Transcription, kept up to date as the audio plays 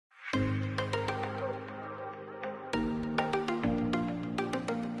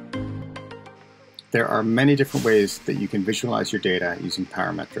There are many different ways that you can visualize your data using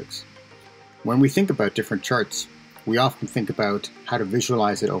PowerMetrics. When we think about different charts, we often think about how to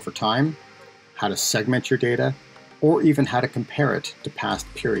visualize it over time, how to segment your data, or even how to compare it to past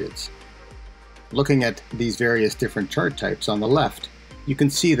periods. Looking at these various different chart types on the left, you can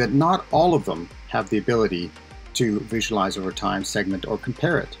see that not all of them have the ability to visualize over time, segment, or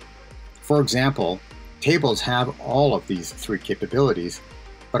compare it. For example, tables have all of these three capabilities,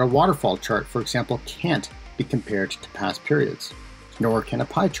 but a waterfall chart, for example, can't be compared to past periods, nor can a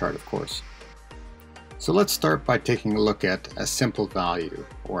pie chart, of course. So let's start by taking a look at a simple value,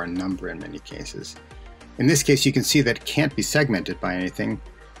 or a number in many cases. In this case, you can see that it can't be segmented by anything.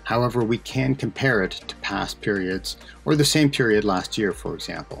 However, we can compare it to past periods, or the same period last year, for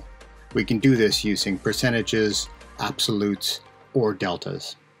example. We can do this using percentages, absolutes, or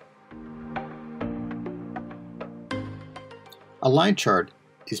deltas. A line chart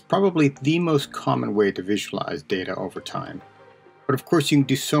is probably the most common way to visualize data over time. But of course, you can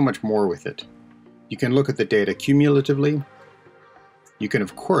do so much more with it. You can look at the data cumulatively. You can,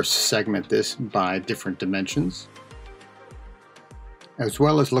 of course, segment this by different dimensions, as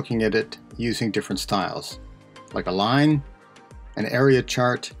well as looking at it using different styles, like a line, an area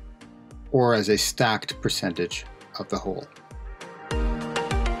chart, or as a stacked percentage of the whole.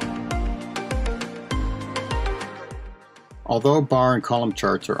 Although bar and column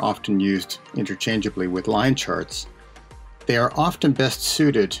charts are often used interchangeably with line charts, they are often best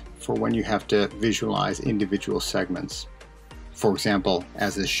suited for when you have to visualize individual segments, for example,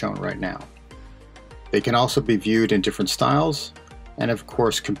 as is shown right now. They can also be viewed in different styles, and of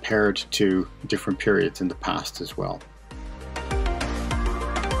course compared to different periods in the past as well.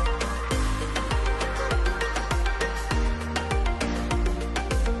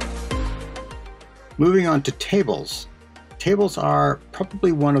 Moving on to tables. Tables are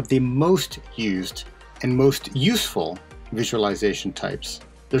probably one of the most used and most useful visualization types.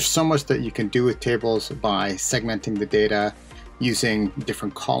 There's so much that you can do with tables by segmenting the data, using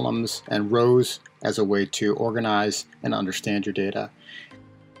different columns and rows as a way to organize and understand your data,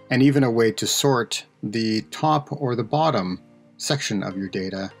 and even a way to sort the top or the bottom section of your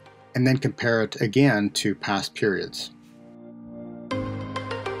data and then compare it again to past periods.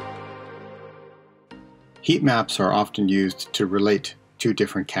 Heat maps are often used to relate two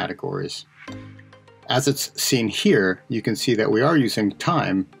different categories. As it's seen here, you can see that we are using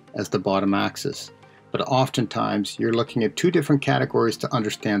time as the bottom axis, but oftentimes you're looking at two different categories to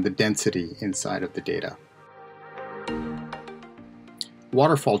understand the density inside of the data.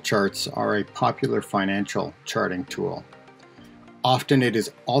 Waterfall charts are a popular financial charting tool. Often it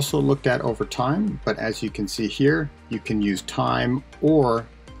is also looked at over time, but as you can see here, you can use time or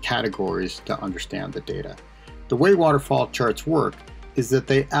categories to understand the data. The way waterfall charts work is that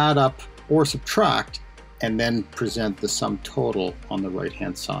they add up or subtract and then present the sum total on the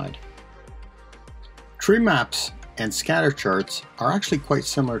right-hand side. Tree maps and scatter charts are actually quite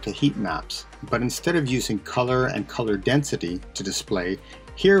similar to heat maps, but instead of using color and color density to display,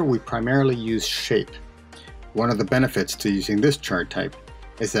 here we primarily use shape. One of the benefits to using this chart type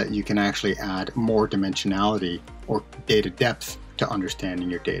is that you can actually add more dimensionality or data depth to understanding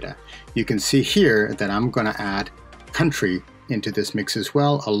your data. You can see here that I'm going to add country into this mix as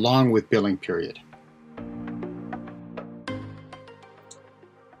well, along with billing period.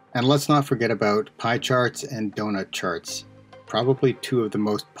 And let's not forget about pie charts and donut charts, probably two of the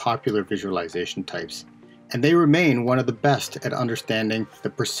most popular visualization types, and they remain one of the best at understanding the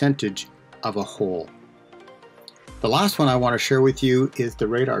percentage of a whole. The last one I want to share with you is the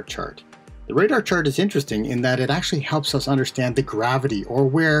radar chart. The radar chart is interesting in that it actually helps us understand the gravity, or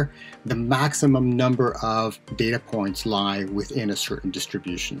where the maximum number of data points lie within a certain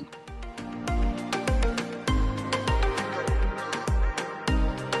distribution.